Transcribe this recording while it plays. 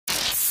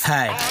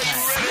Hi,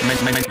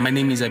 my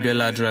name is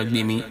Abiola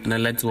Dragbimi, and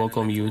I'd like to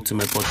welcome you to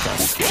my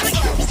podcast.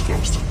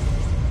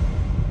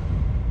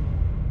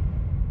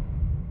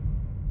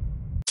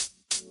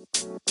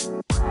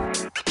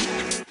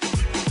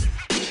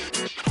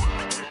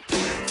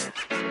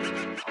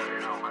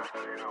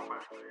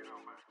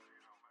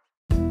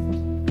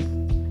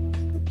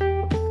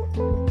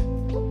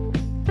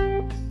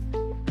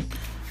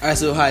 Alright,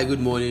 so hi,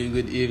 good morning,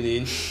 good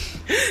evening,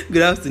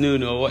 good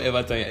afternoon, or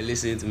whatever time you're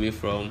listening to me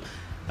from.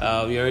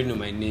 You already know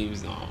my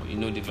names now, you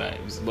know the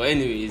vibes. But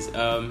anyways,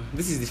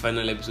 this is the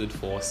final episode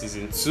for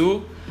season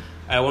 2.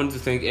 I want to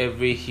thank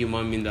every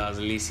human being that has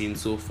listened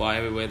so far,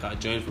 everywhere that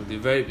joined from the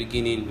very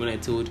beginning when I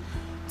told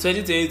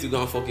 2020 to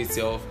go and fuck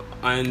itself,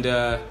 and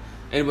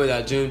anybody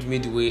that joined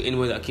midway,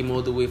 anybody that came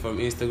all the way from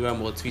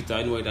Instagram or Twitter,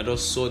 anybody that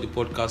just saw the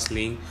podcast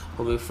link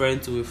from a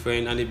friend to a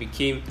friend and it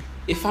became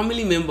a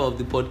family member of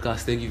the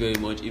podcast. Thank you very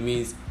much. It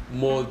means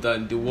more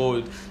than the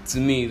world to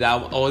me that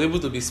I was able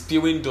to be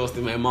spewing dust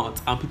in my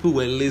mouth and people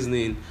were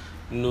listening.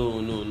 No.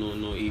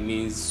 It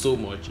means so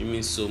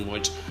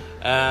much.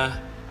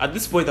 At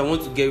this point, I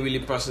want to get really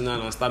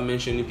personal and start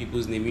mentioning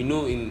people's name. You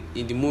know, in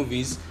the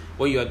movies,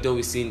 when you are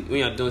done seeing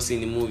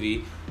the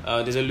movie,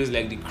 there's always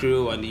like the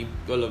crew and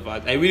all of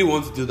that. I really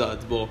want to do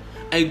that, but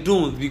I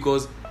don't,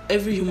 because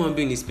every human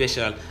being is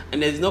special,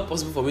 and it's not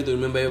possible for me to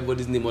remember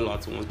everybody's name all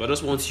at once. But I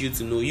just want you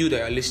to know, you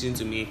that are listening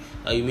to me,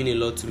 that you mean a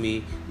lot to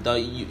me, that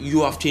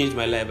you have changed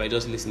my life by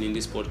just listening to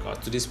this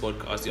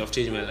podcast. You have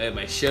changed my life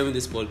by sharing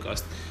this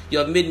podcast. You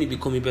have made me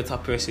become a better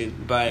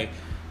person by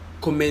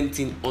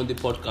commenting on the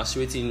podcast,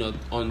 rating it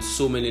on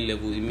so many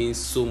levels. It means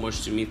so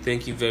much to me.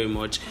 Thank you very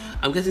much.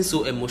 I'm getting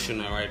so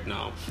emotional right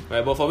now,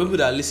 right? But for people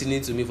that are listening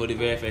to me for the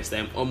very first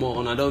time,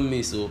 on I don't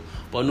miss so,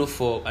 but no,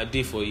 for a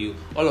day for you.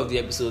 All of the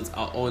episodes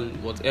are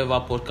on whatever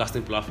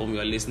podcasting platform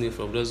you are listening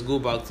from. Just go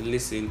back to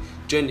listen,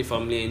 join the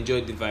family, enjoy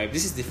the vibe.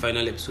 This is the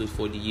final episode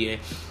for the year.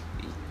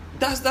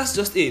 That's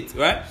just it,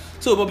 right?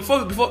 So, but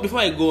before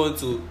I go on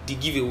to the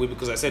giveaway,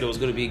 because I said it was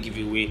going to be a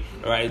giveaway,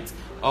 right?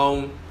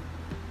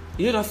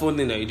 You know that fun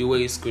thing that you do where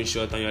you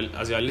screenshot and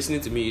as you're listening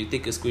to me, you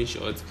take a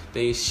screenshot,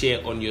 then you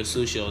share on your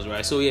socials,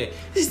 right? So yeah,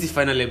 this is the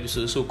final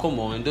episode, so come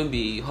on, don't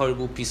be a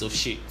horrible piece of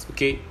shit,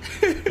 okay?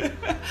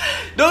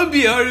 Don't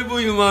be a horrible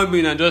human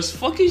being and just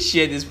fucking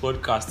share this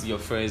podcast to your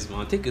friends,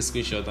 man. Take a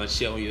screenshot and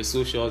share on your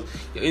socials,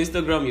 your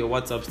Instagram, your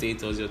WhatsApp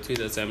status, your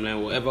Twitter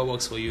timeline, whatever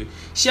works for you.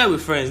 Share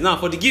with friends. Now,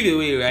 for the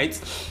giveaway, right?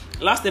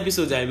 Last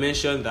episode, I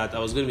mentioned that I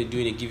was going to be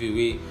doing a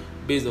giveaway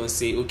based on,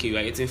 say, okay, we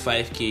are getting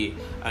 5k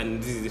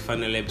and this is the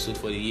final episode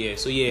for the year.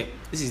 So yeah,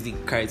 this is the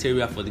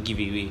criteria for the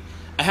giveaway.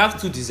 I have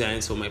 2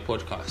 designs for my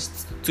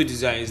podcast, 2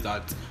 designs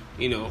that,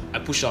 I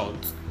push out,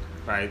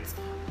 right?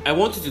 I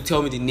want you to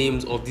tell me the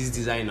names of these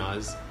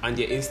designers and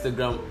their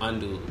Instagram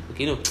handle.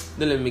 Okay, no,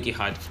 don't let me make it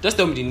hard. Just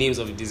tell me the names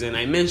of the design.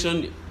 I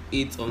mentioned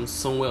it on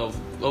somewhere of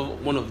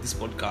one of these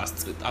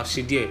podcasts,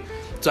 actually,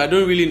 so I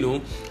don't really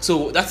know.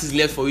 So that is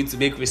left for you to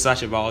make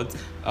research about.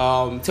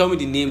 Tell me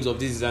the names of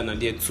this designer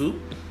there too.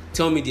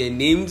 Tell me their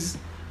names,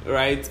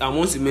 right? And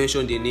once you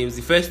mention their names,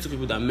 the first 2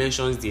 people that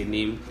mentions their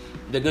name,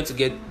 they're going to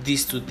get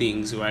these 2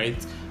 things, right?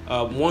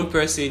 One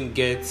person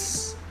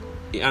gets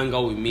a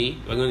hangout with me.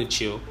 We're going to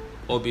chill,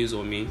 all based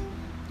on me,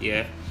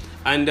 yeah.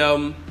 And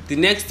the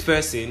next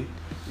person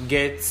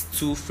gets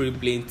 2 free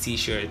plain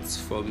t-shirts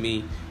from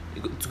me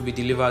to be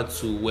delivered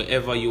to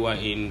wherever you are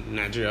in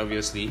Nigeria,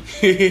 obviously.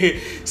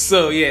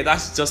 So yeah,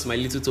 that's just my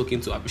little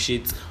token to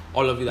appreciate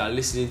all of you that are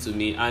listening to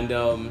me.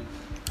 And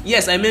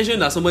yes, I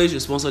mentioned that somebody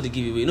should sponsor the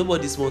giveaway.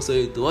 Nobody sponsored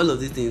it. All of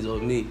these things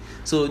of me.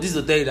 So this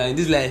is to tell you that in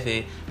this life,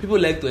 people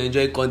like to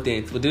enjoy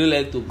content, but they don't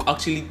like to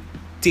actually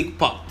take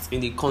part in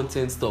the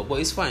content stuff.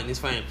 But it's fine.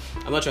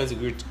 I'm not trying to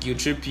guilt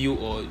trip you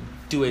or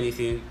do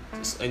anything,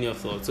 any of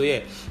thoughts. So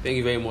yeah, thank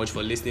you very much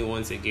for listening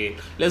once again.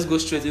 Let's go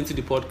straight into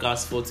the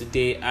podcast for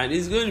today, and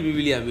it's going to be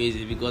really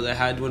amazing because I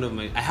have one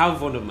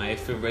of my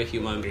favorite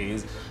human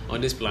beings on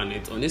this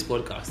planet on this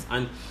podcast,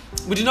 and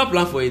we did not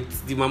plan for it.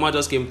 The mama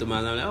just came to me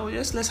and I'm like, oh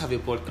yes, let's have a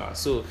podcast.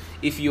 So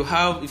if you're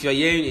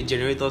hearing a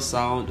generator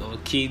sound or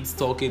kids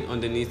talking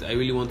underneath, I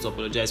really want to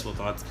apologize for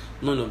that.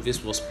 None of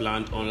this was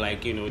planned,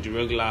 unlike the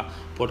regular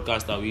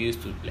podcast that we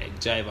used to like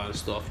jive and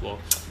stuff.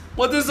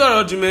 But this is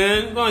alright,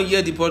 man. Go and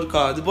hear the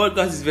podcast. The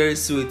podcast is very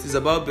sweet. It's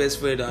about best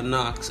friend and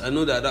knacks. I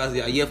know that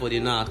you're here for the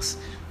knacks.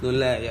 Don't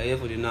lie, you're here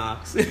for the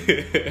knacks.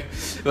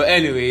 But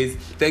anyways,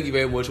 thank you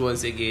very much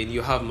once again.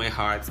 You have my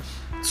heart.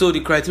 So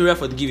the criteria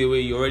for the giveaway,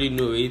 you already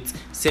know it.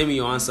 Send me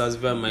your answers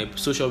via my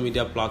social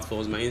media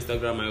platforms, my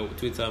Instagram, my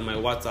Twitter, my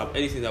WhatsApp,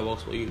 anything that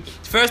works for you.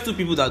 The first 2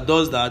 people that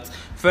does that,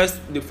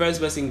 the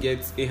first person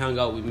gets a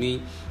hangout with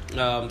me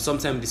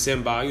sometime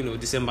December,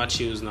 December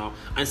chills now.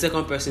 And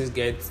second person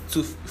gets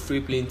 2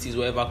 free plain tees,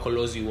 whatever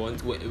colors you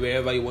want,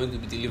 wherever you want to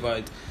be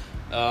delivered.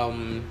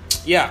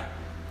 Yeah,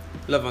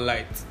 love and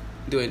light.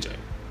 Do enjoy.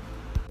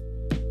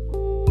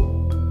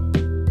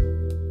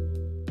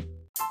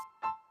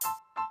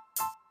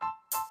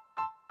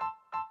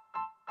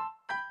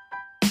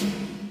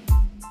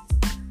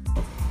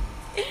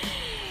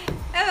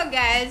 Hello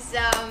guys,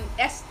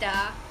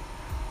 Esther.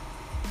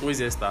 Who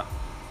is Esther?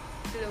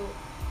 Flo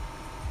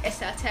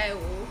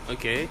Esataiwo.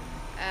 Okay.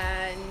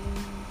 And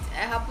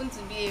I happen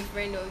to be a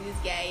friend of this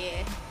guy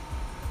here.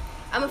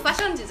 I'm a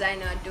fashion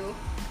designer though.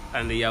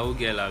 And the Yahoo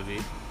girl, Abby.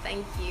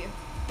 Thank you.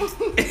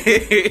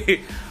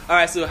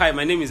 Alright, so hi,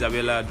 my name is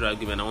Abiola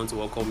Dragim and I want to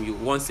welcome you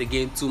once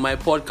again to my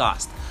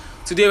podcast.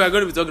 Today we're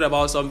going to be talking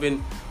about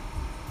something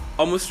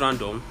almost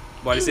random,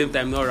 but at the same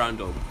time not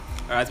random.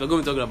 Alright, we're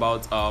going to be talking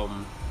about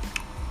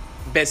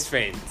best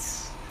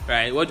friends.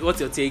 Right? What's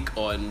your take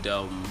on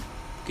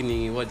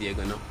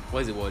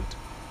what's the word?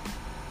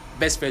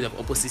 Best friend of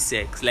opposite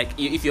sex. Like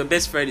if your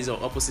best friend is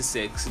of opposite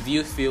sex, do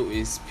you feel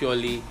is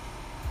purely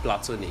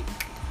platonic?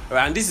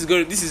 Right? And this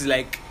is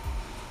like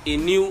a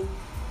new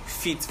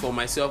fit for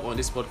myself on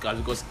this podcast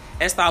because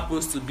Esther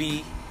happens to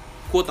be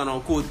quote and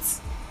unquote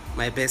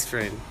my best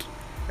friend,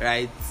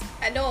 right?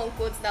 I don't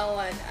unquote that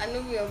one. I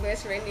know you're your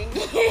best friend again.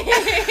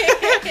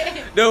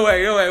 Don't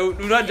worry,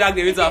 we'll not drag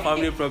them into our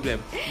family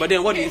problem. But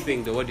then what do you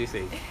think though? What do you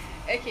think?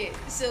 Okay,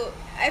 so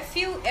I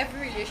feel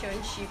every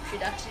relationship should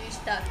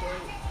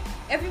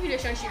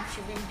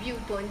be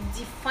built on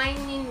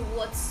defining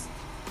what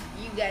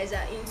you guys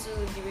are into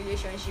the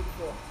relationship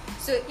for.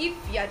 So if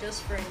you are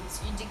just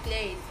friends, you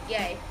declare it,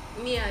 yeah,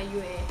 me and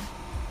you,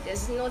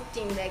 there's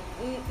nothing like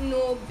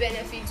no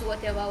benefits,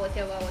 whatever.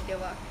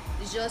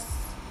 It's just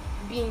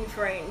being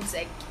friends,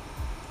 like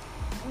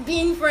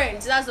being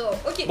friends. That's all.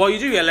 Okay. But you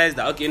do realize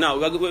that now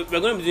we're going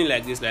to be doing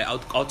like this. Like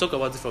I'll talk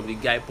about it from the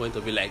guy point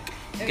of view, like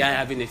guy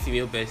having a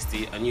female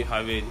bestie and you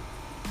having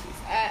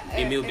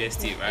a male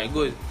bestie, right?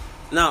 Good.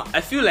 Now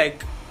I feel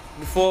like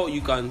before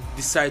you can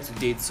decide to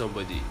date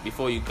somebody,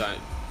 before you can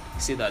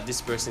say that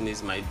this person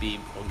is my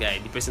babe or guy,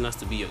 the person has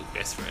to be your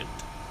best friend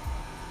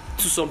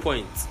to some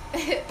point.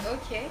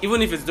 Okay.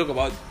 Even if it's talk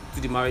about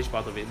to the marriage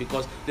part of it,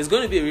 because there's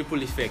going to be a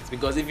ripple effect.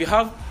 Because if you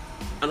have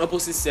an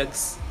opposite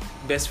sex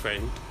best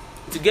friend,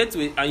 to get to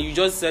it, and you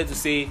just said to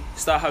say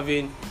start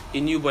having a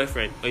new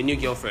boyfriend or a new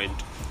girlfriend,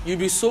 you'll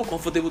be so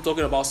comfortable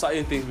talking about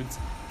certain things with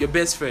your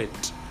best friend,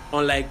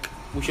 unlike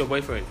with your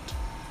boyfriend.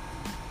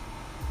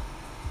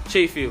 How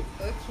you feel?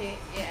 Okay,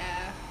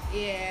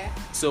 yeah.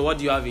 So what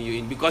do you have in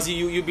you? Because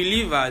you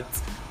believe that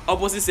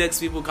opposite sex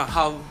people can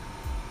have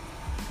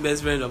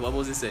best friend of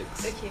opposite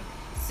sex. Okay,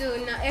 so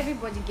now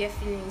everybody get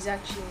feelings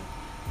actually.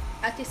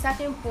 At a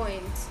certain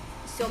point,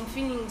 some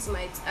feelings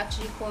might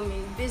actually come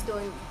in based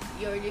on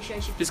your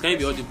relationship. Please, can you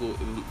be audible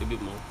a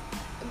bit more?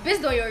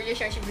 Based on your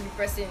relationship with the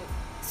person,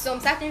 some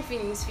certain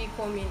feelings will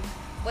come in,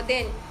 but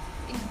then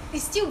it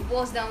still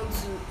boils down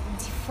to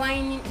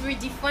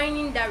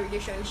redefining that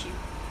relationship.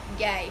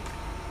 Guy,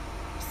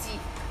 see,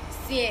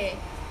 if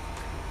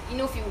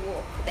you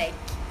walk like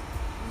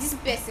this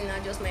person are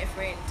just my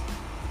friend,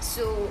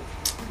 so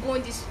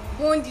bond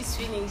these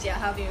feelings you're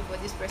having for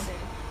this person.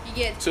 You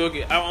get. So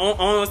okay, I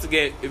want us to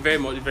get very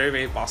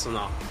very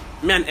personal.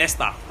 Me and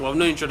Esther, we have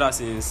known each other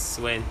since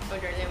when?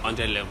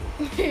 100 level.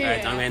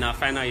 Right, and we're in our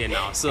final year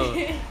now. So,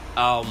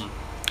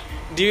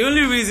 the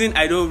only reason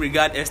I don't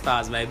regard Esther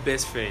as my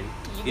best friend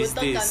is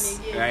this,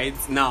 right?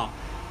 Now,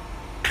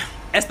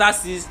 Esther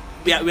sees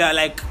we are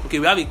like, okay,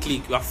 we have a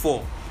clique, we are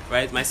 4,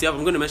 right? Myself,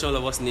 I'm going to mention all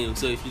of us names.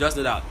 So if you just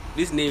know that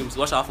these names,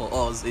 watch out for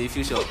us in the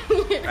future,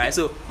 right?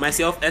 So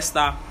myself,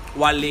 Esther,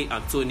 Wale,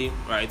 and Tony,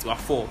 right? We're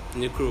 4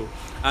 in the crew,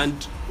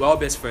 and we're all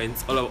best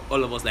friends. All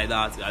of us like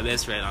that, we are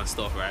best friends and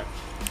stuff, right?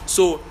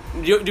 So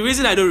the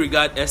reason I don't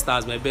regard Esther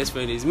as my best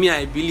friend is me.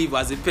 I believe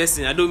as a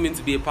person, I don't mean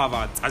to be a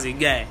pervert. As a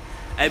guy,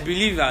 I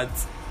believe that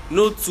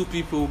no two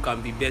people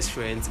can be best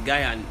friends, guy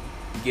and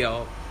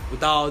girl,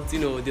 without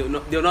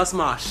they'll not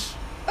smash.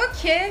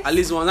 Okay. At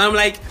least once. I'm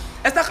like,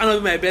 Esther cannot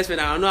be my best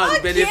friend. I don't know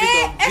the benefit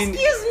of being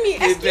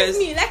Excuse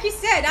me. Like you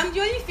said, I'm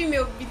the only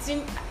female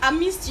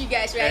amidst you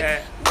guys,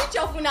 right? Which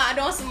of una I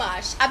don't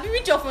smash? I be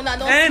which of una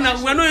don't smash?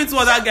 No, we're not into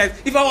other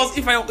guys. If I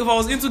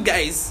was into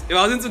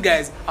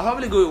guys, I'll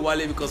probably go with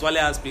Wale because Wale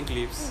has pink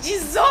lips.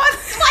 Jesus,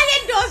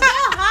 Wale does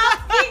not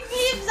have pink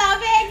lips,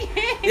 I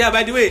beg. Yeah,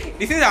 by the way,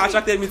 the thing that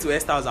attracted me to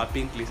Esther was her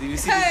pink lips. If you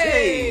see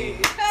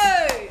this,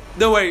 hey.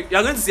 Don't worry,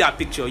 you're going to see her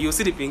picture. You'll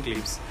see the pink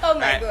lips. Oh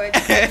my god.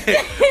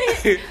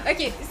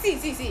 Okay,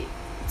 see.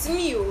 To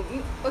me,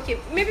 okay,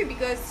 maybe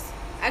because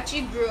I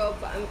actually grew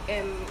up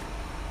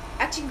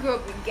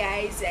with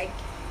guys. Like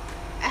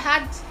I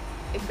had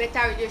a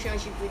better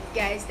relationship with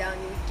guys than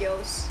with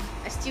girls.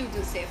 I still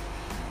do safe.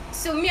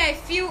 So me, I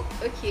feel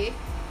okay.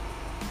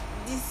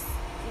 This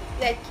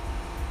like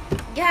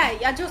guy,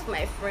 you're just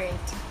my friend.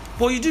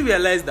 But you do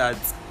realize that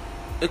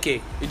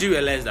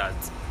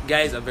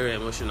guys are very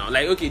emotional.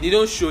 Like, okay, they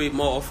don't show it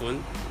more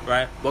often,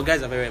 right? But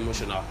guys are very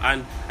emotional.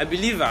 And I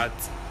believe that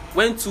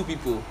when two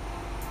people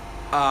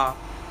are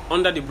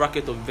under the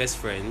bracket of best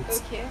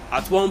friends, okay,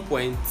 at one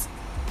point,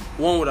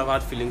 one would have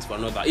had feelings for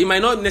another. It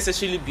might not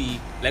necessarily be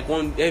like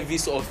one heavy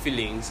sort of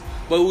feelings,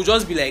 but it would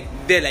just be like,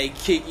 there,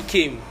 like, it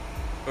came,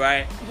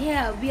 right?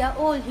 Yeah, we are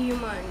all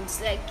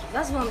humans. Like,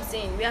 that's what I'm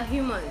saying. We are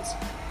humans.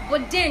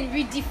 But then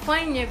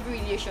redefine every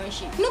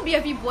relationship. Not be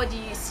everybody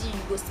you see you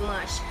go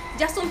smash.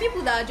 There are some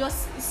people that are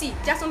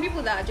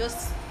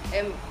just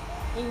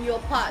in your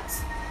part.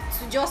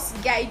 to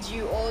just guide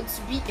you or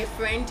to be a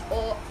friend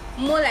or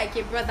more like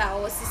a brother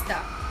or sister.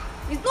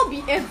 It's not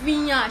be every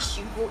year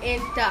she go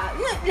enter.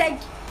 No, like,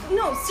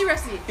 no,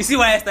 seriously. You see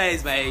why Esther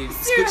is my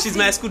school, she's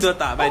my school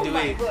daughter, by the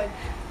way. Oh my God.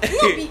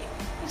 No be.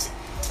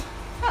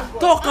 Oh God.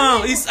 Talk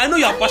I know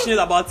you are passionate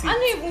about it. I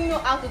don't even know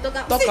how to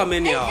talk. Talk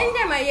anyhow.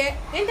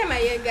 Anytime I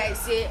hear guys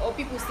say or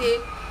people say,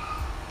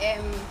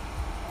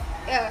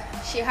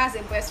 she has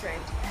a best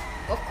friend.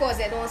 Of course,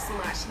 they don't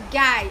smash.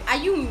 Guy, are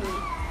you me?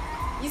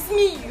 It's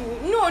me,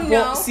 you.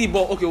 No.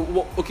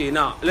 But okay.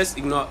 Now let's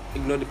ignore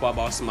the part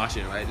about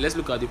smashing, right? Let's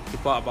look at the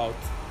part about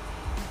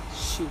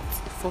shit.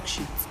 Fuck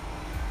shit.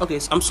 Okay,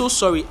 so I'm so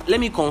sorry. Let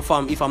me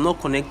confirm if I'm not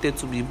connected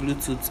to the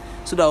Bluetooth,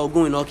 so that will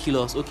go and not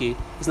kill us. Okay,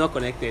 it's not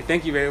connected.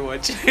 Thank you very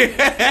much.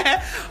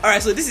 All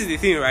right, so this is the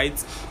thing, right?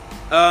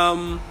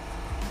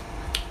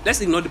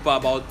 Let's ignore the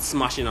part about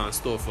smashing and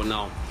stuff for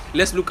now.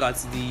 Let's look at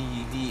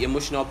the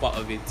emotional part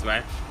of it,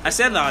 right? I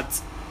said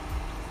that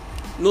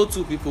no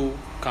two people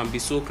can be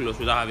so close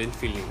without having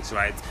feelings,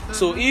 right? Mm-hmm.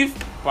 So if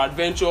for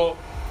adventure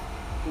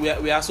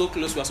we are so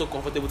close, we are so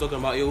comfortable talking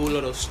about a whole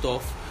lot of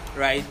stuff,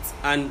 right?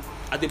 And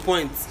at the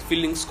point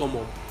feelings come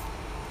up,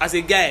 as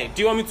a guy,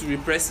 do you want me to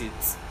repress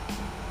it?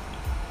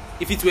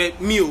 If it were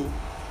me,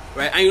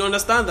 right? And you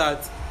understand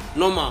that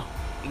normal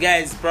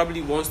guys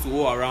probably wants to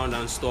go around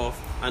and stuff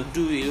and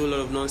do a whole lot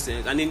of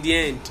nonsense, and in the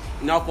end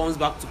it now comes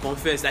back to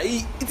confess that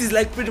it is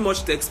like pretty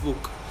much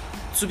textbook.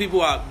 Two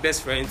people are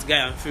best friends,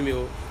 guy and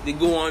female, they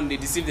go on, they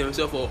deceive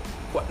themselves for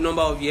a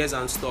number of years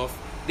and stuff.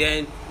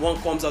 Then one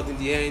comes out in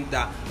the end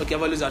that, okay,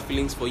 I've always had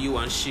feelings for you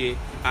and she.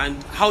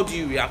 And how do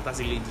you react as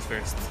a lady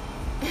first?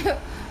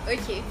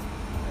 Okay,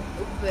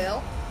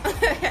 well,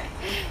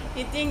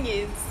 the thing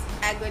is,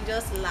 I go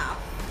just laugh.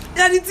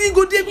 Yeah, the thing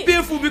go dey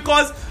painful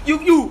because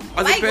you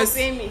as why a person. Why go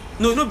pay me?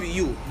 No, not be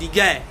you, the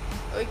guy.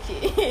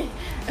 Okay,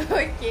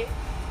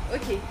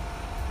 okay.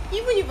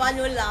 Even if I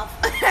no laugh,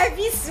 I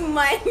be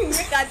smiling.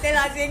 Make I tell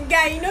her, say,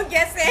 guy, you no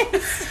get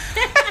sense.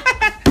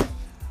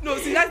 No,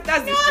 see that's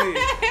the thing.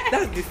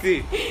 That's the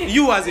thing.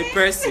 You as a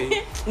person.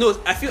 No,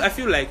 I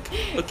feel like,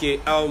 okay,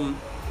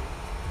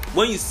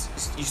 when you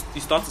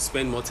start to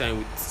spend more time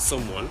with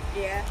someone,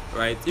 yeah,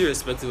 right,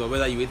 irrespective of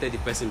whether you waited the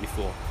person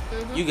before,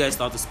 you guys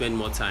start to spend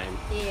more time,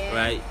 yeah,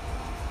 right?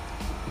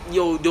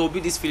 There will be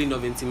this feeling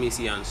of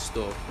intimacy and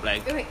stuff.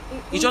 Like,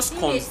 it just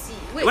comes.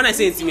 When I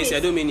say intimacy, I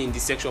don't mean in the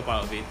sexual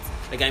part of it.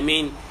 Like, I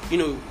mean,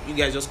 you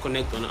guys just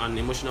connect on an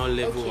emotional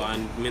level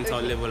and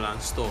mental level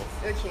and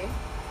stuff. Okay.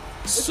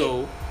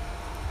 So,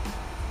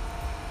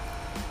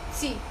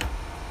 see,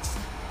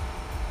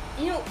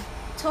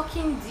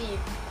 talking deep,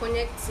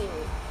 connecting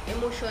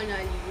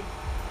emotionally with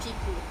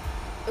people.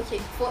 Okay,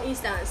 for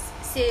instance,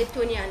 say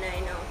Tony and I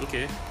now.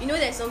 Okay.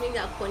 There's something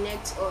that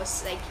connects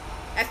us. Like,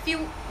 I feel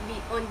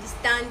we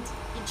understand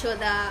each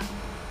other.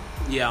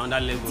 Yeah, on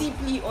that level.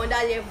 Deeply on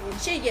that level.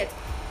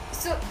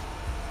 So,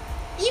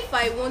 if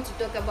I want to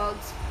talk about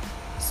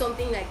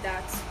something like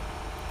that,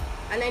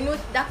 and I know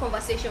that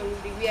conversation will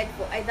be weird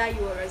for either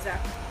you or Razak,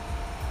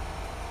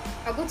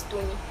 I'll go to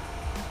Tony.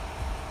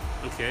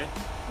 Okay.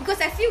 Because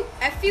I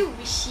feel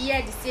we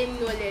share the same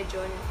knowledge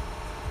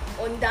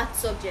on that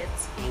subject.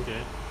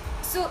 Okay.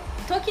 So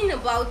talking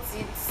about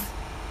it,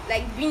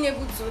 like being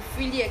able to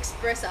freely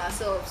express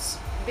ourselves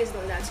based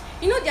on that.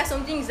 There are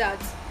some things that,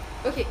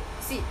 okay,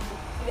 see,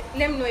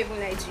 let me not even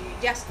lie to you.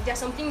 There are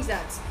some things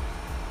that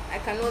I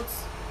cannot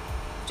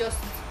just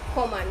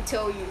come and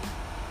tell you.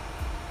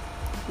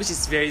 Which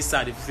is very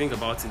sad if you think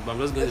about it, but I'm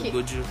just going to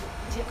go through.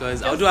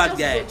 Because I'll do that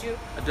guy.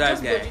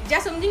 There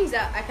are some things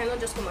that I cannot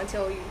just come and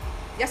tell you.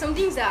 There are some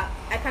things that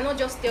I cannot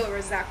just tell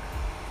Razak.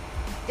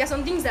 There are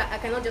some things that I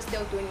cannot just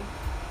tell Tony.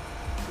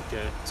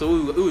 Okay. So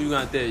who are you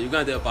going to tell? You're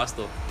going to tell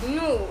Pastor?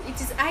 No, it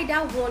is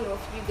either one of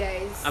you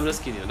guys. I'm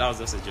just kidding. That was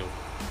just a joke.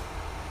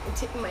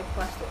 My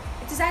pastor.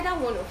 It is either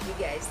one of you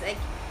guys. Like,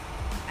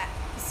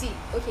 see,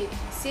 okay,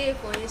 say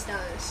for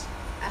instance,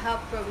 I have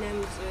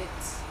problems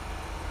with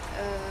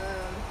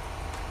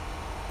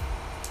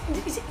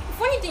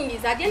funny thing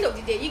is, at the end of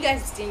the day, you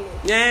guys still know.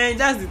 Yeah,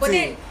 that's the thing. But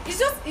then it's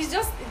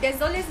just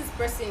there's always this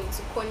person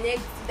to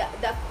connect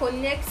that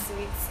connects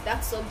with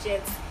that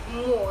subject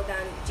more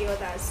than the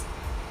others.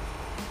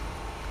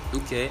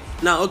 Okay.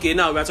 Now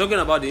we're talking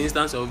about the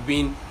instance of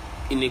being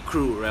in a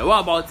crew, right?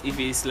 What about if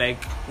it's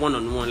like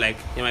one-on-one, like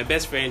you're my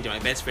best friend,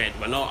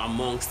 but not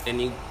amongst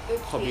any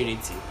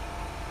community?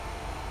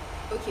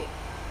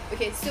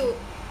 Okay. So,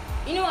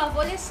 I've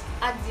always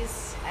had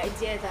this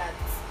idea that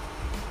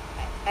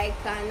I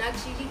can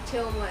actually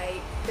tell my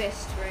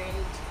best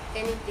friend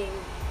anything,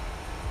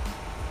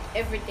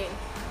 everything,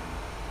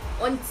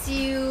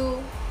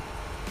 until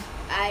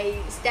I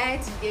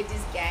started to date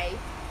this guy,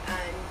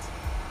 and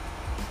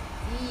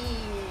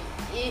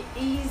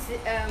he's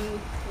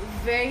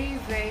very,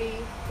 very,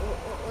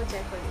 what do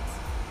I call it?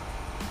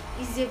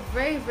 He's a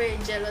very, very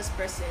jealous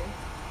person,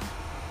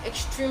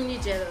 extremely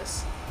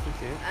jealous.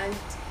 Okay. And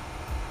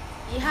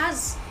he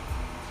has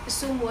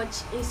so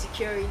much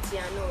insecurity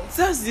and all.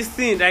 That's the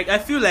thing. Like, I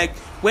feel like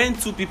when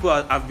two people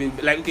have been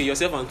like, okay,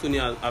 yourself and Tony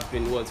have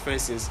been what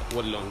friends since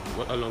how long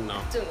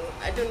now?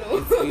 I don't know.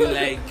 It's been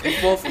like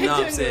before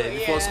now, said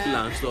before yeah. school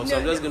and stuff. So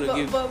I'm just gonna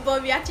give.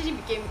 But we actually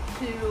became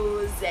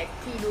close.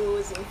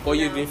 But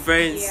you've been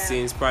friends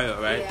since prior,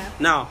 right? Yeah.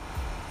 Now,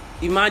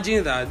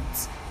 imagine that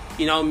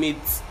you now meet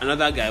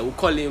another guy. We'll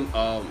call him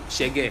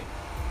Shege.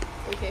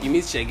 Okay. You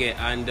meet Shege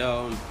and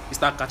you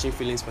start catching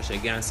feelings for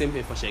Shege, and same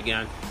thing for Shege,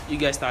 and you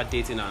guys start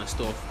dating and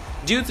stuff.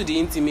 Due to the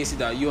intimacy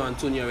that you and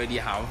Tony already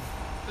have,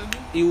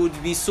 it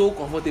would be so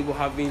comfortable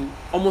having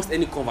almost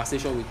any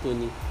conversation with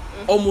Tony,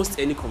 almost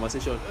any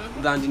conversation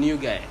than the new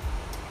guy.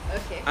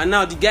 Okay. And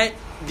now the guy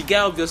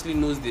obviously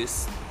knows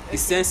this, he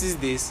senses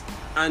this,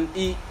 and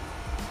the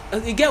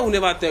guy will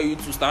never tell you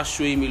to start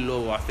showing me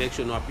love or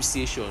affection or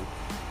appreciation.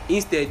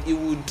 Instead, it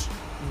would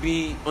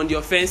be on the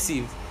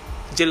offensive,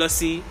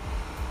 jealousy,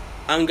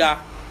 anger.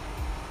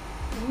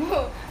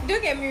 No,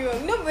 don't get me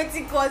wrong.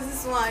 Nobody calls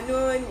this one.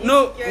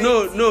 No.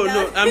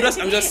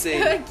 I'm just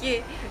saying.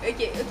 Okay.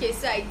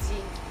 So I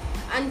did,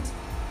 and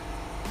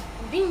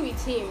being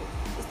with him,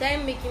 it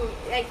started making me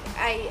like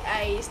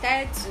I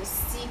started to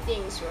see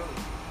things from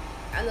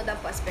another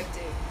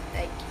perspective.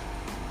 Like,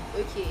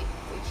 okay,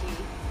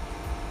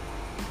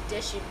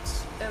 there should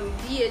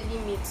be a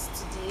limit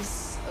to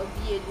this, or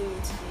be a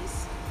limit to this.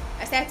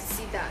 I started to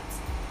see that,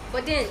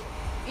 but then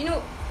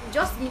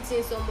just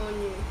meeting someone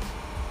new,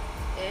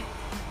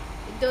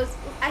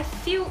 I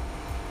feel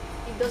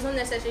it doesn't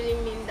necessarily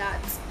mean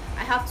that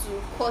I have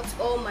to cut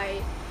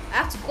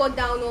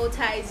down all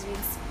ties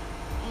with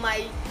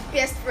my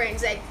best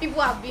friends, like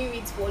people I've been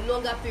with for a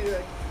longer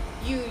period.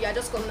 You're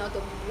just coming out of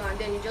the blue, and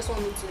then you just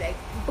want me to like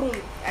boom,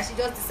 I should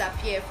just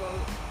disappear from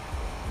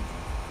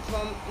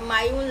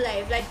my own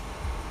life. Like,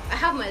 I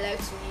have my life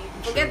to live.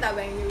 Forget that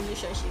we're in a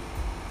relationship.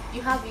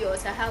 You have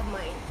yours, I have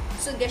mine.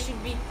 So there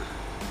should be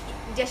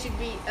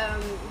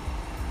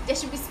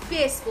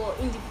space for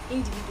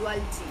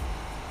individuality.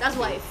 That's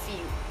what I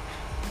feel.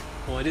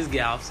 Oh, this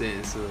guy has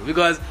sense.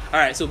 Because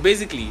alright, so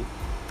basically,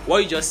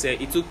 what you just said,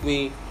 it took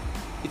me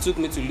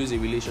to lose a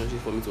relationship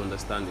for me to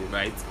understand it,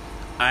 right?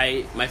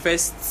 My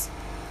first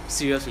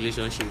serious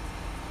relationship,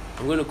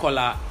 I'm going to call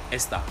her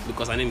Esther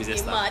because her name is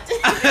Esther. Her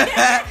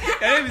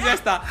name is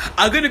Esther.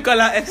 I'm going to call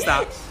her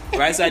Esther,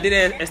 right? So I did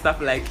Esther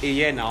for like a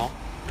year, and now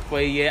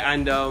 1 year.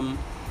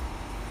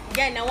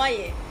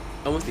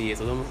 Almost a year.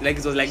 So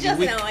it was like the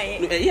week. No,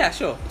 yeah,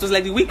 sure. It was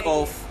like the week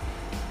of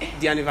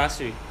the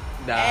anniversary.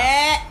 But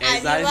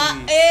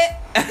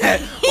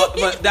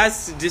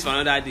that's just for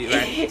another day,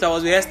 right? So I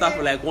was with Esther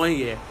for like 1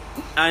 year.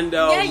 And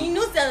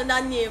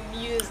another name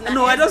used.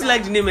 No, I just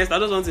like the name Esther. I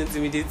just want to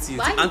intimidate you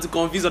and to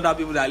confuse other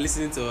people that are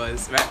listening to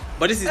us, right?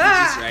 But this is the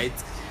gist, right?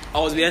 I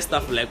was with Esther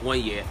for like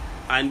 1 year,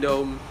 and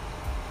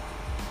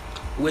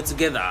we're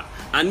together.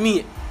 And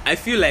me, I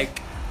feel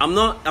like I'm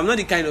not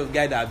the kind of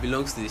guy that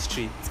belongs to the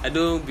street. I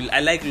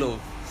like love.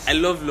 I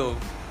love love.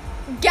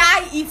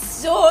 Guy, it's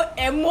so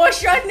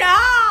emotional. No,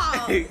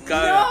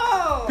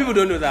 people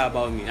don't know that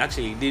about me.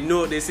 Actually,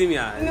 they see me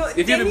as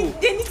they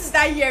need to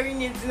start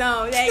hearing it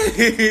now.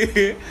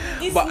 Like,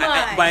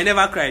 but I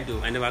never cried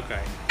though. I never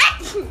cried.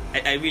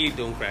 I really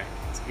don't cry.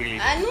 Really.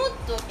 I'm not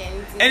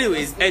talking.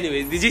 Anyways,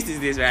 the gist is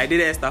this, right? I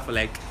did Esther for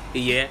like a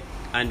year,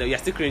 and you're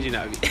still cringing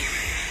at me.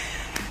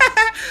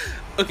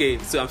 Okay,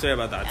 so I'm sorry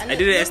about that. I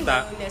did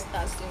Esther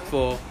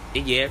for a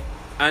year,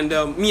 and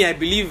me, I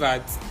believe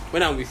that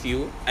when I'm with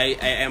you, I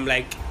am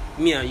like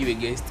me and you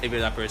against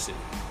every other person.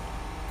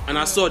 And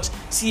as such,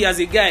 see, as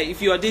a guy,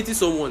 if you are dating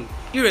someone,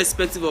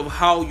 irrespective of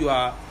how you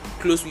are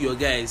close with your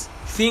guys,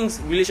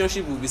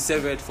 relationship will be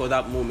severed for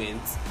that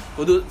moment,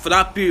 for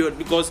that period.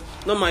 Because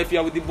normally, if you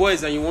are with the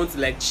boys and you want to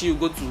like chill,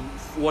 go to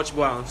watch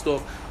ball and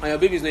stuff, and your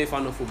baby is not a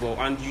fan of football,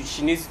 and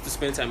she needs to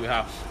spend time with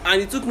her,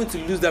 and it took me to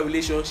lose that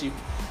relationship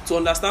to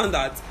understand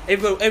that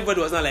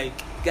everybody was not like,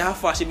 get how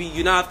far,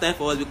 you don't have time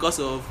for us because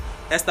of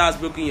Esther has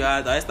broken your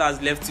heart, or Esther has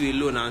left you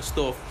alone and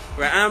stuff,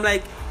 right? And I'm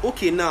like,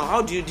 okay, now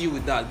how do you deal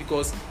with that?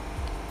 Because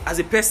as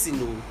a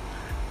person,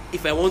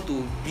 if I want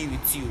to be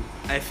with you,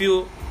 I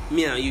feel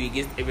me and you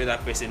against every other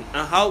person.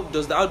 And how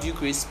do you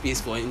create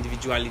space for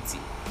individuality?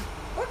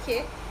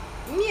 Okay,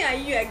 me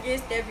and you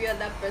against every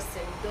other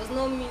person does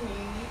not mean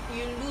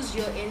you lose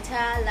your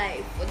entire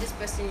life for this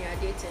person you are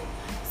dating.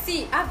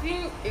 See,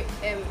 having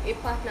a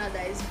partner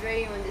that is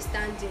very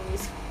understanding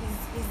is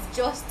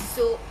just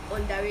so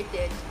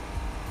underrated.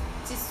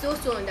 It is so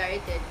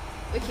underrated.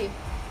 Okay,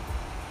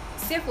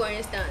 say for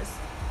instance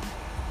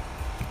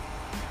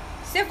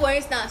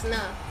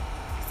now,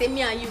 say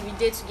me and you we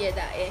date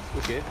together,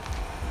 Okay. You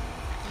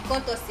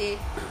can't just say,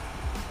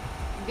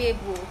 babe,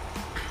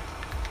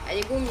 I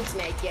dey go meet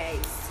my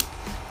guys.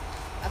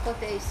 I can't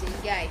tell you, say,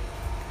 guy,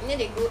 you know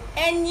they go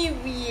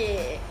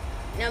anywhere.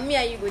 Now me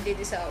and you go to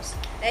this house.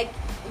 Like,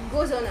 it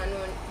goes on and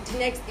on. The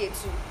next day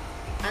too,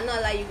 I not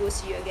allow you go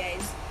see your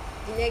guys.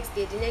 The next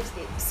day.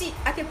 See,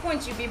 at a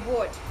point you'll be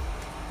bored.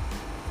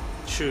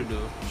 True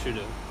though.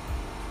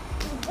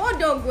 What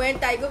don't go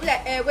enter? You go be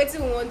like, what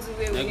do we want to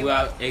wear? Like,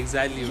 well,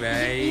 exactly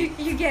right.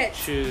 You get.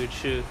 True.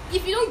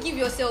 If you don't give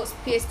yourself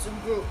space to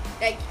grow,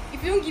 like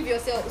if you don't give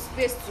yourself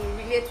space to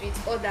relate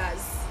with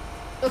others,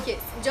 okay,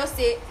 just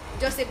say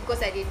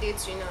because I did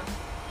date you now.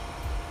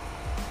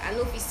 I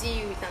know if you see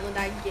you with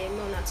another girl,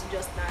 no, not to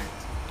just stand.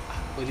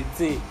 But the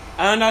thing,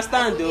 I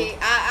understand though. Okay,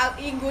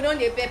 I go down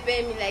the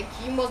pepper me like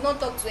you must not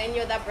talk to any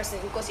other person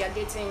because you're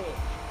dating me.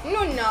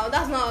 No,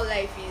 that's not how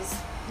life is.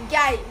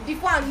 Guy,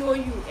 before I know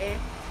you,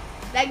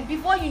 like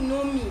before you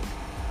know me,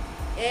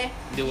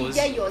 you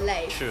get your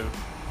life. True.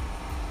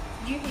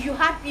 You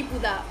had people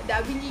that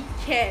really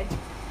cared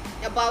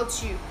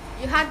about you.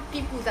 You had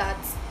people that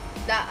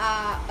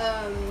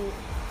are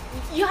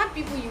you had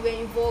people you were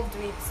involved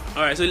with.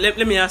 All right, so let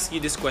me ask you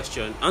this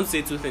question. I want to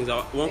say two things.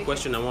 One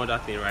question and one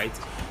other thing, right?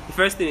 The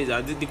first thing is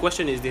that the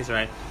question is this,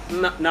 right?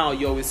 Now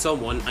you're with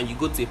someone and you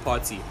go to a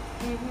party,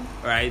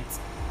 right?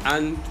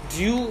 And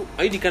are you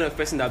the kind of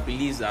person that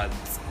believes that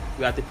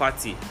you're at the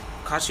party,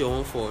 catch your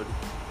own phone,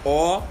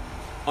 or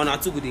on a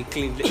too good they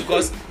clean?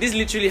 Because this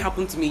literally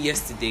happened to me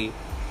yesterday,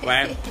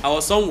 right? I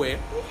was somewhere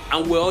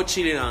and we're all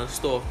chilling and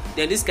stuff.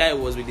 Then this guy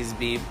was with his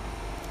babe,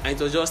 and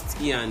it was just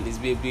he and his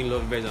babe doing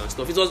lovebirds and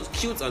stuff. It was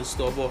cute and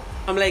stuff, but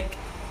I'm like,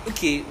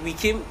 okay, we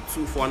came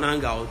for an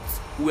hangout.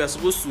 We were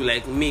supposed to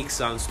like mix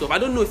and stuff. I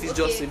don't know if it's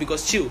just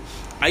because chill.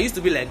 I used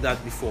to be like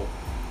that before,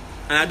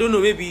 and I don't know,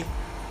 maybe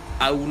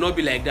I will not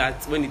be like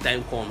that when the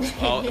time comes,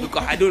 or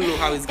because I don't know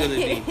how it's gonna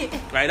be.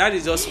 Right? That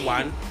is just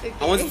one. Okay.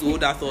 I want you to hold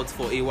that thought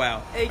for a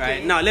while. Okay.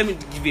 Right? Now let me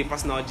give you a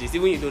personal gist,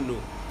 even you don't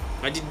know.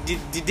 Right?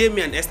 The day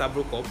me and Esther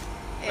broke up,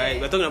 right?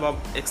 We're talking about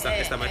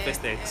Esther, my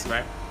first ex,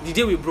 right? The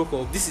day we broke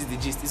up, this is the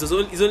gist. It's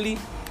only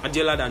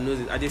Adiola that knows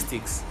it.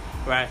 Adestix,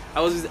 right?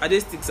 I was with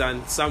Adestix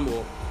and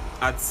Samuel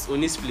at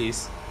Oni's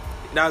place.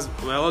 That's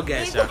my old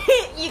guy.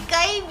 You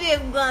can't be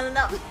gone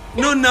now.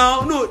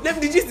 No.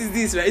 The gist is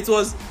this, right? It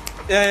was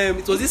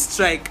this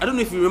strike. I don't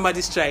know if you remember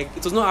this strike.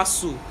 It was not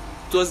ASU.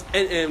 It was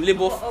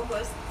Labour.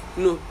 August.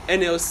 No,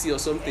 NLC or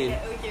something.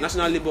 Okay.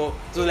 National Labour.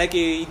 It was like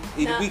a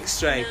week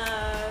strike.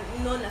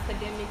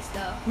 Non-academic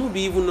stuff. No,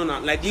 be even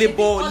non like Maybe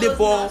all labor.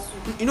 those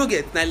You know,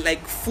 get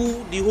like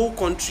full the whole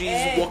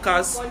country's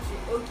workers.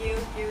 Okay.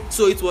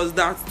 So it was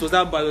that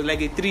but it was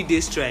like a 3-day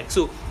strike.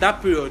 So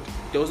that period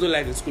there was no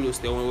light in school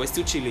hostel. We were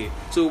still chilling.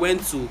 So we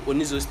went to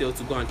Oni's hostel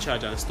to go and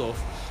charge and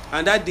stuff.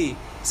 And that day,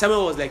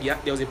 Samuel was like, yeah,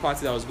 there was a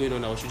party that was going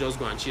on that we should just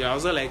go and chill. I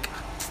was like,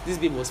 this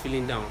babe was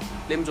feeling down.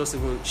 Let me just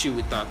even chill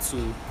with her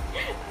too.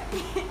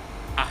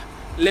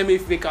 Let me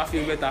make her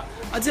feel better.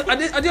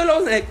 Adiola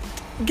was like,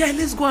 guy,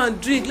 let's go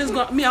and drink. Let's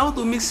go. Me, I want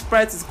to mix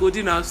Sprite with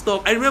codeine and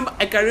stuff. I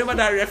can remember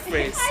that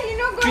reference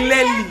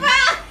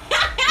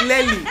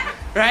clearly,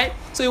 right?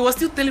 So he was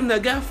still telling me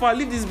that guy, fine,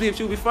 leave this babe,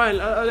 she'll be fine.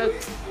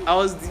 I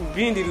was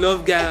being the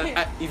love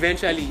guy.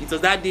 Eventually, it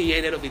was that day he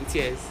ended up in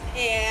tears.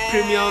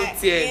 Premium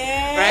tears,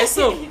 right?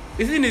 So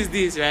the thing is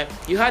this, right?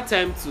 You had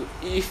time to,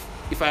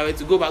 if I were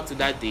to go back to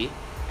that day,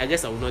 I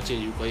guess I would not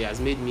change it because he has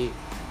made me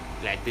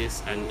like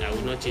this, and I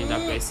would not change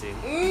that person,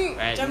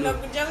 right? No.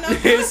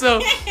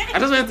 So I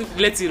just wanted to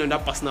let you know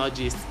that personal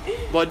gist.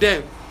 But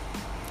then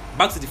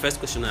back to the first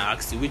question I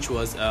asked you, which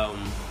was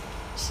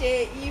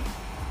Shay, if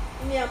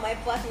me and my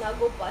partner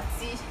go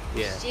party,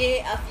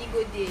 Shay, I feel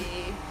go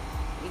there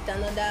with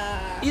another.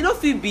 You know,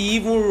 if it be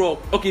even rock.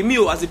 Okay, me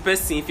as a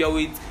person, if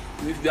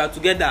we are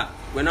together,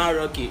 we're not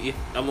rocky. If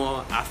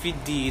I feel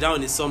that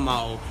one is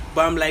somehow,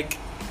 but I'm like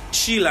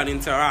chill and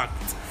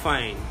interact,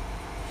 fine.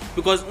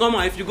 Because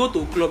normal, if you go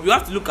to a club, you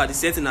have to look at the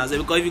setting as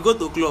well. Because if you go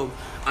to a club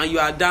and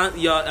you're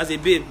as a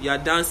babe, you are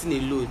dancing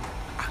alone.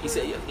 You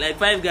say, like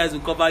 5 guys will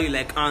cover you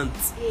like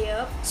ants.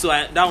 Yep. So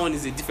that one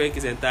is a different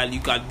case entirely.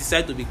 You can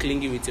decide to be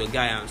clingy with your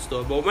guy and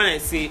stuff. But when I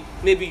say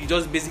maybe you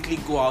just basically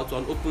go out to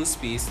an open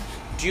space,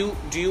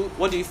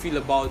 what do you feel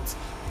about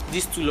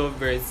these two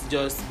lovebirds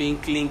just being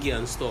clingy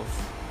and stuff?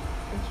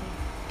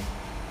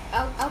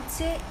 Okay. I would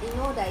say in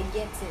all that I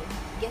get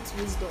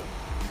wisdom.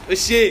 Oh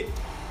shit.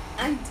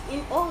 And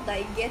in all that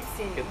I get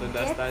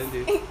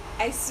understanding.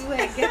 I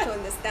swear I get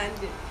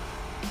understanding.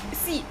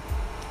 See,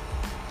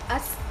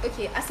 as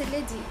a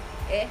lady,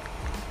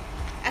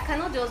 I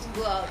cannot just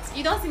go out.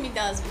 You don't see me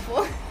dance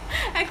before.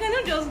 I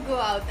cannot just go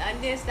out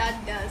and then start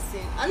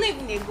dancing. I'm not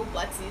even a go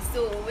party.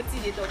 So what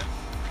is it talk?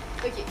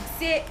 Okay,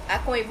 say I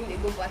can't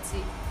even go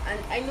party, and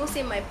I know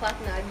say my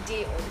partner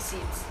day on seat.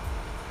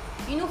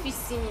 You know if you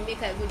see me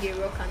make I go dey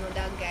rock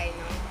another guy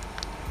now.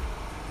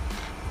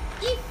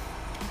 If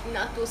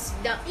not to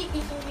sit down,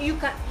 you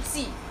can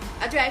see.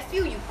 I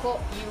feel you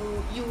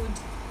would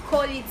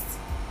call it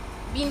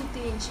being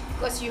clingy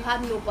because you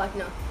had no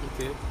partner.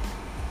 Okay.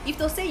 If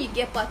to say you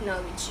get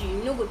partner with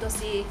you no go to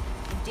say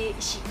they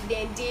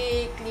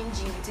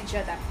clingy with each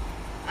other.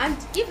 And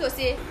if you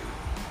say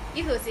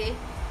you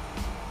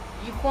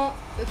can't,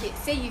 okay,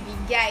 say you be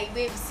guy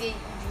where you say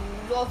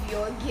you love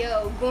your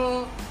girl,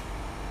 go.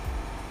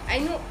 I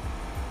know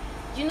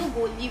you know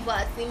go leave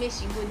her say make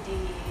she go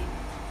dey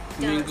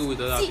dance. Mingle with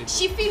other people.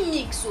 She feel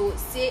mix, so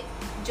say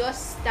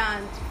just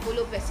stand,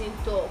 follow person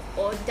talk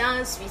or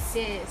dance with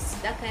sense,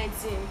 that kind of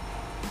thing.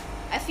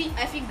 I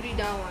feel greed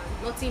that one.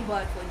 Nothing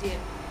bad for them.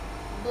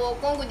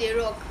 But Congo they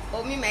rock.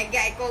 Or me my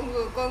guy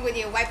Congo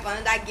they wipe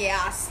another gay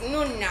ass.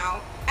 No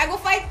now. I go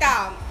fight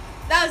them.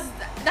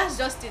 That's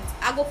just it.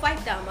 I go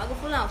fight them. I go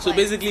follow and So fight.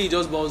 basically, it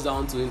just boils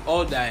down to it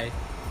all die.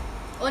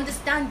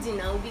 Understanding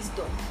and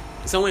wisdom.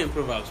 Somewhere in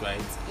Proverbs, right?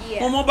 Yeah.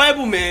 Oh, my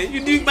Bible, man.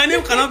 You do. My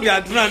name cannot be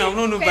Aduna, and I'm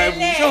not no Bible.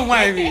 Pele. Show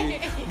why I mean.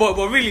 But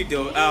really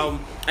though,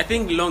 I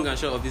think the long and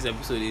short of this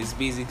episode is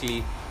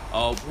basically,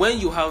 when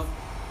you have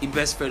a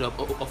best friend of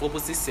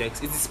opposite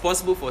sex, it is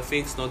possible for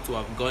things not to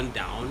have gone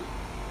down,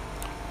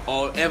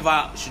 or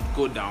ever should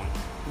go down.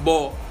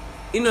 But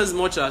in as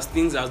much as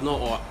things has not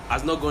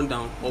gone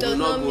down or Does will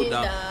not not go mean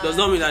down, that does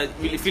not mean that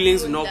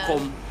feelings will not that-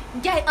 come.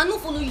 Guy, I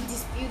don't follow you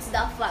dispute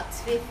that fact.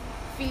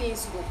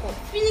 Feelings will come.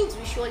 Feelings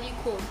will surely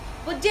come.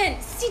 But then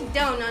sit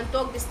down and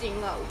talk this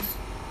thing out.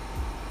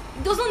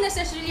 It doesn't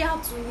necessarily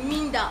have to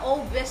mean that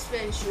all best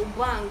friends should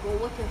bang or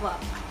whatever.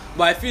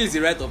 But I feel it's the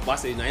rite of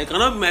passage now. You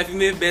cannot be my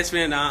female best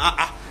friend and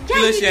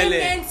Guy, you get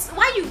meant,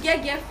 why you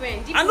get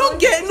girlfriend? I don't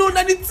get no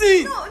that the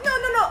thing. No.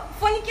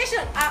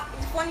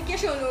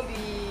 Fornication will be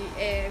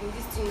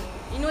this thing.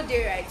 You know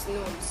they right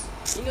norms.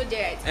 You know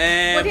they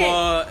right.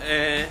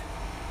 But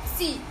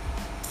see,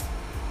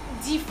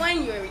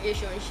 define your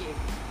relationship.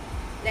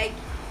 Like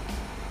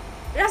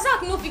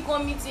Razak no fit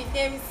come meet with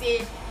them say,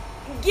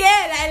 girl,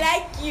 I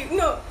like you.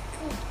 No,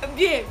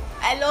 babe,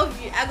 I love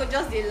you. I go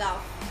just dey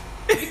laugh.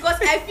 Because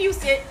I feel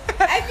say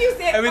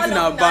Everything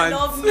all of na una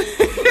love me.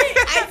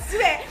 I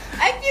swear.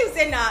 I feel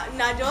say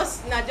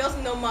na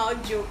just normal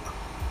joke.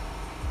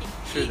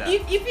 True that.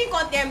 If you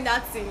condemn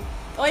that thing,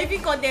 or if you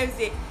condemn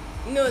say,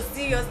 no,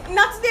 serious.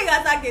 Not today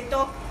Razak dey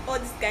talk all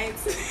these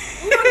kinds.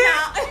 No,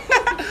 now.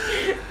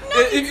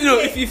 If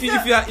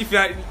you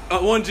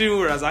are wondering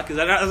who Razak is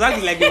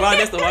like the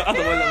wildest out of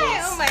all of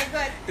us. Oh my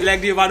god. He's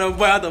like the random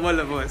boy out of all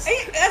of us.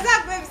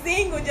 Razak babe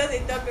saying go just a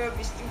talk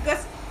rubbish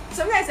because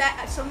sometimes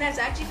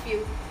I actually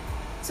feel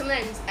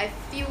I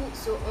feel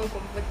so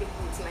uncomfortable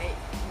with my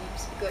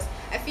lips because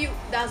I feel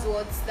that's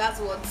what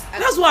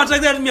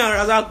attracted me and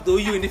Razak to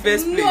you in the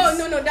first place.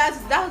 No,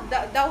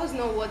 that was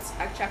not what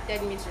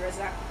attracted me to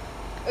Razak.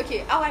 Okay,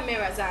 how I met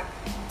Razak,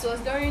 it was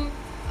during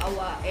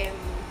our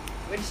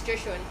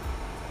registration.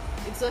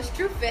 It was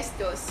through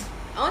Festus.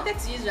 I wanted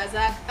to use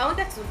Razak. I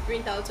wanted to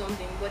print out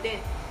something, but then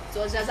it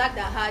was Razak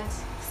that had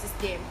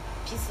system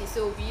PC,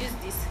 so we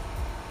used this.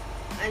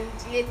 And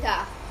later,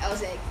 I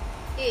was like,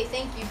 "Hey,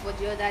 thank you for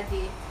the other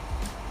day."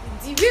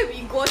 The way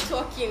we got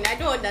talking, I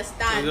don't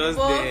understand. It was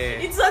but there.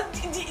 it was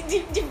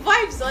the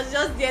vibes was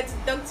just there to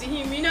talk to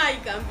him. You know how you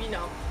can be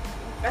now.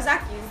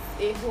 Razak is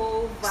a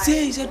whole vibe.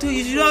 Say, you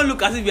should not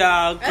look as if you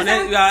are helping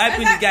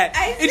the guy.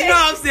 It don't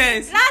have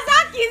sense.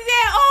 Razak is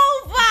a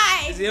whole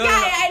vibe. Say, Guy,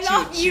 I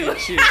love you.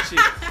 Chill.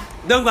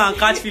 Don't go and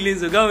catch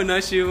feelings. The guy will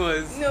not show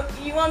us. No,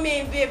 you want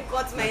me, babe,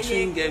 cut my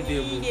Shouldn't neck. get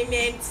babe. They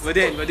meant.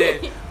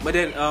 But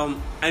then,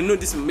 I know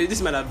this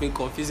might have been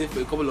confusing for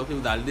a couple of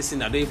people that listen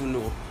that don't even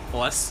know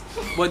us.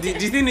 But the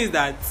thing is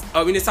that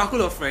in a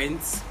circle of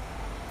friends,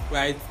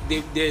 right?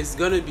 There's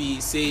gonna be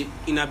say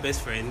inner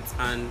best friends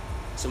and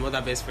some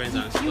other best friends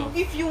and stuff.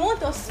 If you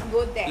want us to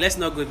go there, Let's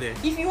not go there.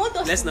 If you want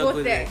us Let's to not go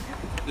go there, there.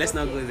 Let's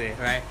not go there,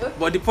 right? Okay.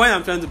 But the point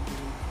I'm trying to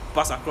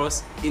pass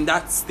across in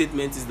that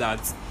statement is that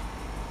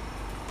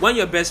when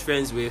you're best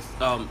friends with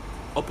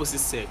opposite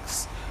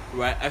sex,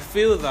 right? I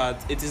feel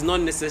that it is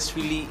not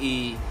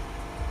necessarily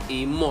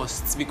a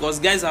must because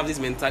guys have this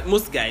mentality.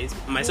 Most guys,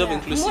 myself yeah,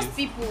 inclusive, most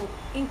people,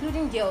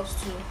 including girls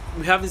too.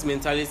 we have this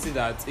mentality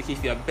that okay,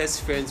 if you're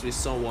best friends with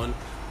someone,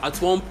 at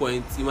one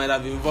point you might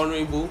have been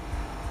vulnerable,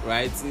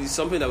 right? It's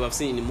something that we've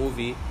seen in the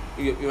movie.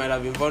 You might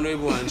have been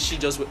vulnerable and she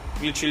just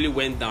literally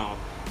went down.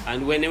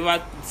 And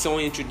whenever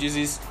someone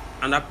introduces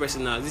another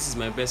person as this is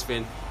my best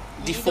friend,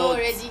 You default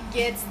already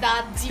get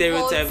that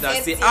stereotype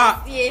that say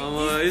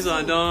this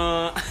one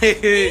don't.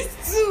 These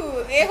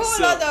two, a whole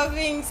So- lot of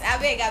things. I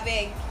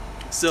beg.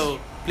 So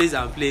please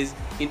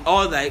in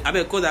all that I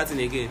beg call that in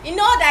again. In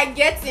all that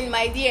gets in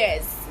my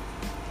dears,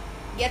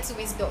 get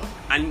wisdom.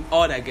 And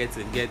all that get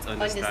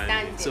understanding.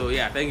 Understanding. So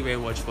yeah, thank you very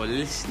much for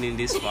listening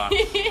this far.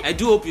 I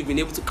do hope you've been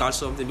able to catch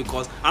something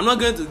because I'm not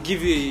going to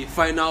give you a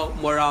final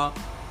moral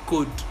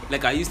code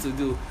like I used to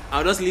do.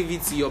 I'll just leave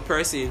it to your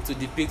person to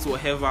depict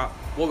what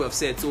we've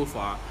said so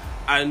far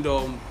and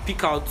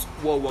pick out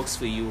what works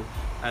for you.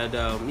 And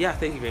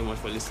thank you very much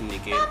for listening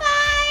again.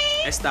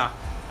 Bye. Esther,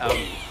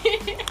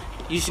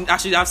 I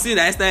should have seen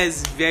that Esther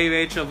is very,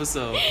 very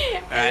troublesome.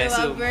 Alright, You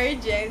are very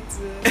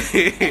gentle.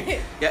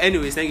 yeah,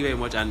 anyways, thank you very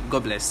much and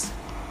God bless.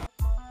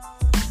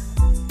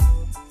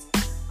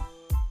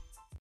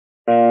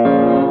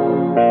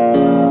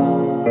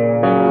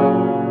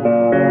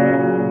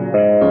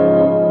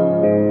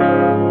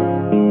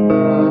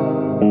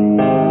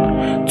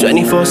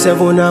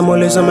 "24/7, I'm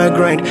always on my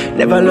grind.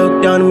 Never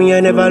look down, me, I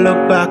never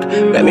look back.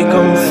 Where me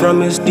come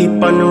from is deep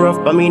and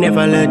rough, but me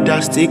never let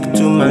that stick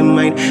to my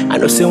mind. I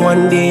know say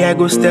one day I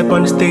go step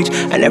on stage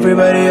and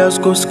everybody else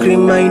go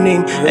scream my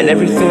name, and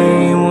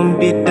everything won't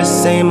be the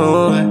same.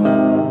 Oh,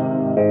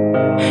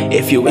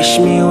 If you wish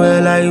me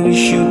well, I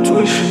wish you too.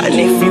 And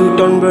if you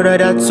don't, brother,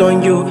 that's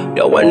on you.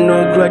 Don't want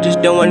no grudges,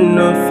 don't want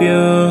no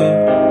fear.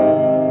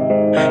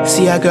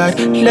 See, I got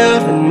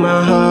love in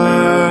my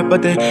heart,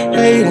 but they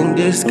hate in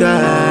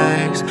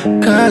disguise.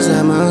 Cause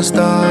I'm a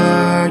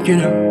star, you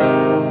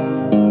know.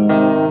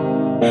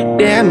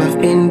 Damn, I've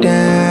been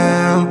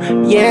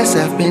down. Yes,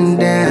 I've been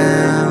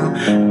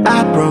down.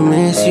 I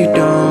promise you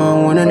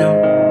don't wanna know.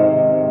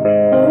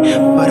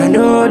 But I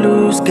know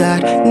lose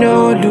God,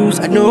 no lose,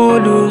 I know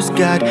lose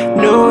God,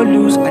 no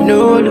lose, I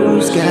know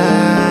lose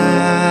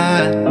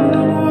God.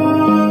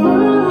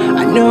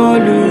 I know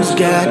lose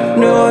God,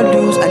 no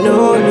lose, I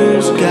know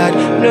lose God,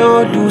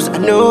 no lose, I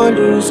know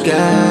lose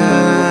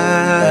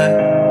God.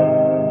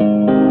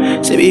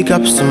 Say big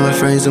ups to my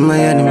friends and my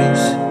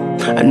enemies.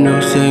 I know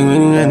saying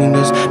winning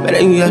enemies, but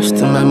I give ups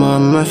to my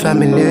mom and my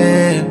family.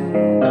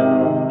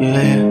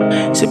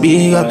 Yeah, say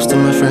big ups to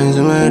my friends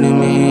and my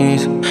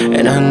enemies.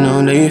 And I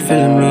know that you're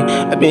feeling me.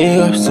 I big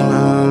ups to my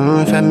mom and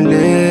my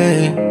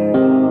family.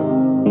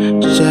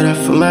 Just shout out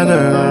for my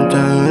girl, I'm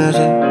telling you that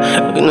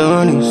I can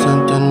only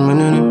something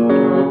winning it.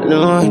 I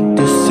know I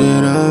just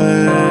said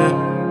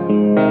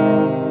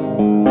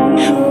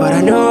but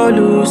I know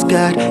lose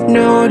God,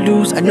 no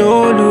lose, I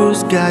know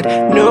lose God,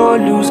 no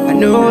lose, I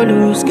know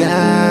lose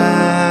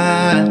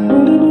God.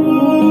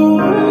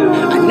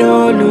 I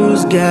know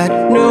lose God,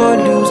 no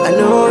lose, I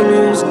know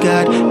lose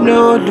God,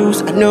 no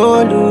lose, I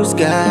know lose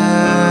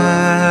God.